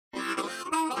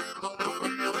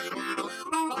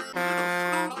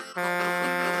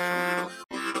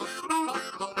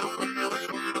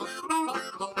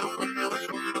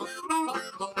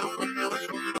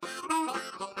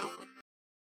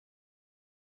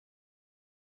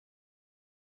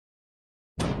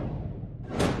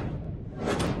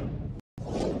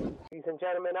Ladies and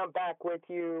gentlemen, I'm back with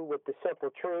you with the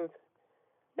simple truth.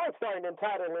 I'm starting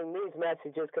entitling these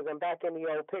messages because I'm back in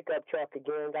the old pickup truck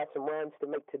again. Got some runs to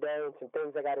make today and some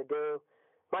things I got to do.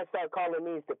 Might start calling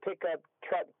these the pickup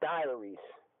truck diaries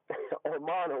or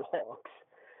monologues.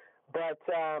 But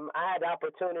I had the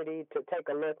opportunity to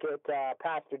take a look at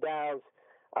Pastor Dowell's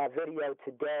video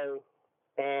today,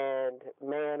 and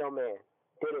man, oh man,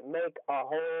 did it make a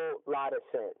whole lot of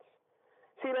sense.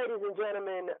 See, ladies and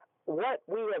gentlemen, what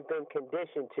we have been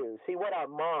conditioned to, see what our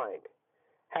mind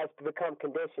has become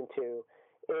conditioned to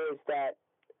is that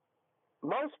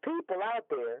most people out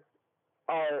there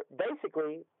are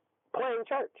basically playing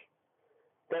church.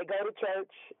 They go to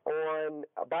church on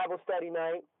a Bible study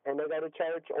night, and they go to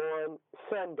church on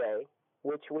Sunday,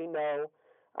 which we know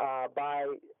by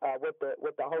what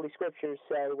the Holy Scriptures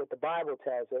say, what the Bible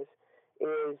tells us,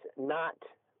 is not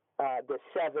the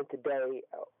seventh day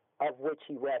of which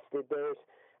he rested. There's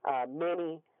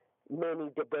many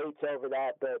debates over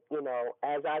that, but, you know,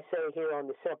 as I say here on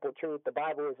The Simple Truth, the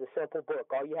Bible is a simple book.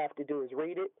 All you have to do is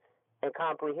read it and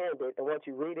comprehend it, and once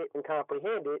you read it and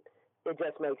comprehend it, it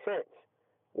just makes sense.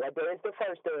 What day is the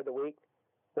first day of the week?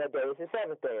 What day is the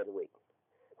seventh day of the week?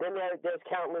 Then there's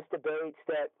countless debates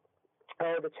that,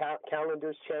 oh, the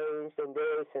calendar's changed and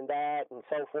this and that and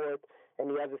so forth and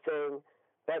the other thing.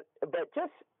 But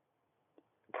just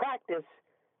practice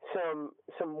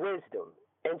some wisdom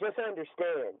and just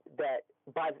understand that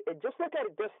just look at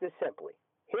it just this simply.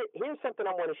 Here's something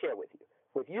I want to share with you.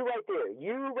 With you right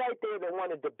there that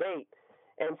want to debate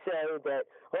and say that,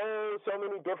 oh, so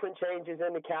many different changes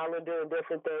in the calendar and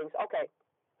different things. Okay,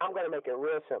 I'm going to make it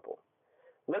real simple.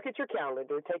 Look at your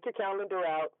calendar, take your calendar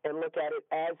out, and look at it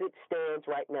as it stands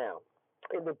right now,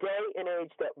 in the day and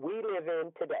age that we live in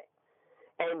today.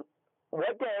 And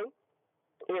what day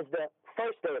is the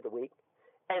first day of the week?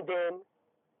 And then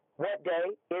what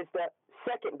day is the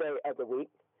second day of the week?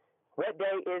 What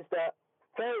day is the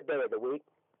third day of the week?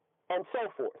 And so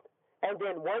forth. And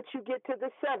then once you get to the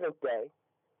seventh day,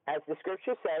 as the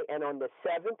scriptures say, and on the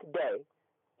seventh day,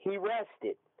 he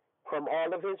rested from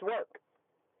all of his work.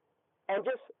 And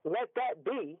just let that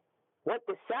be what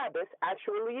the Sabbath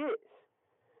actually is.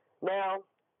 Now,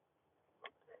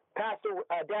 Pastor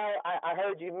Dowell, I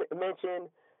heard you mention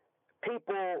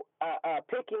people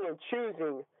picking and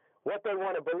choosing what they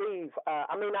want to believe.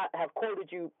 I may not have quoted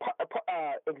you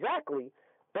exactly,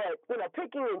 but, you know,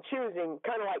 picking and choosing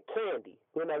kind of like candy.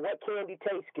 You know, what candy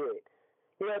tastes good.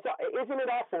 You know, isn't it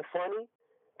awful funny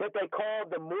that they call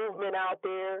the movement out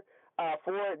there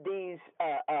for these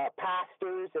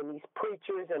pastors and these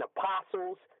preachers and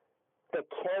apostles the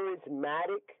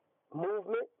charismatic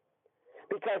movement?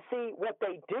 Because, see, what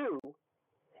they do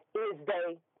is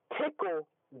they tickle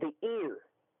the ear.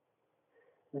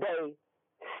 They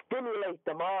stimulate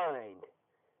the mind,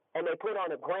 and they put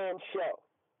on a grand show.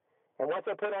 And once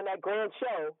they put on that grand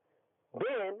show,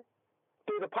 then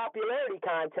through the popularity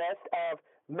contest of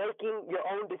making your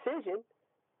own decision,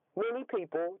 many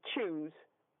people choose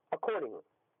accordingly.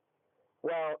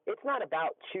 Well, it's not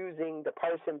about choosing the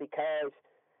person because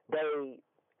they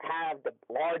have the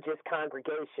largest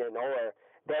congregation or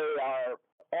they are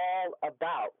all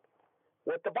about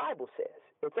what the Bible says.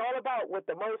 It's all about what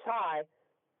the Most High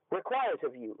requires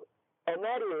of you, and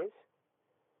that is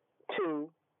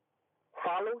to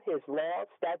follow his laws,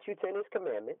 statutes, and his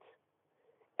commandments,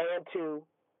 and to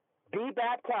be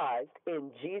baptized in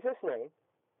Jesus' name,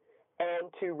 and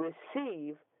to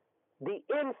receive the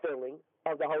infilling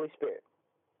of the Holy Spirit.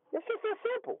 It's just so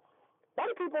simple. Why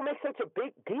do people make such a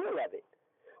big deal of it?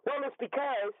 Well, it's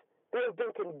because they've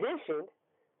been conditioned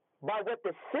by what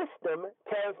the system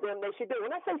tells them they should do.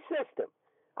 When I say system,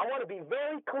 I want to be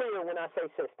very clear when I say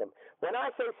system. When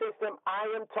I say system, I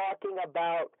am talking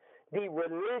about the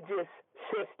religious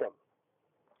system.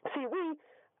 See, we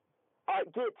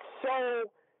get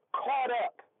so caught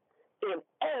up in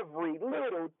every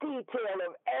little detail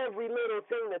of every little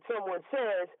thing that someone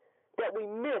says that we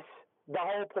miss the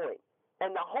whole point.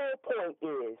 And the whole point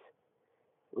is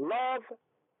love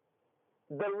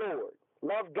the Lord,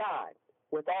 love God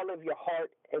with all of your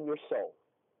heart and your soul,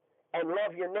 and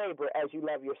love your neighbor as you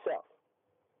love yourself.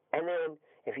 And then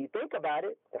if you think about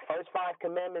it, the first 5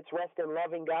 commandments rest in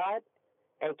loving God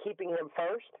and keeping him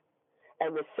first.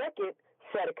 And the second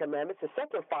set of commandments, the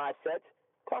second 5 sets,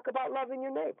 talk about loving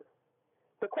your neighbor.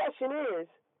 The question is,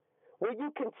 will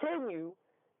you continue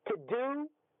to do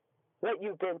what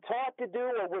you've been taught to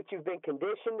do or what you've been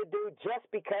conditioned to do just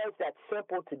because that's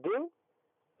simple to do?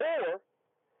 Or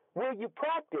will you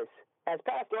practice, as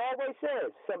Pastor always says,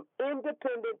 some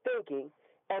independent thinking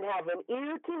and have an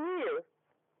ear to hear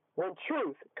when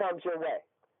truth comes your way?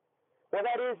 Well,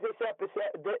 that is this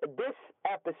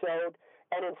episode,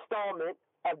 an installment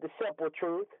of the Simple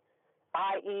Truth,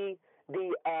 i.e.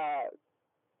 the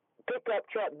Pickup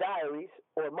Truck Diaries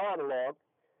or monologue.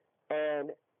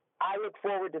 And I look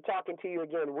forward to talking to you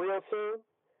again real soon.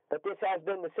 But this has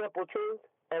been the Simple Truth.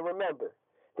 And remember,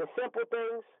 the simple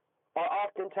things are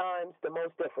oftentimes the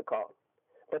most difficult,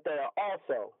 but they are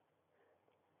also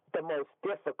the most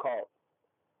difficult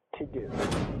to do.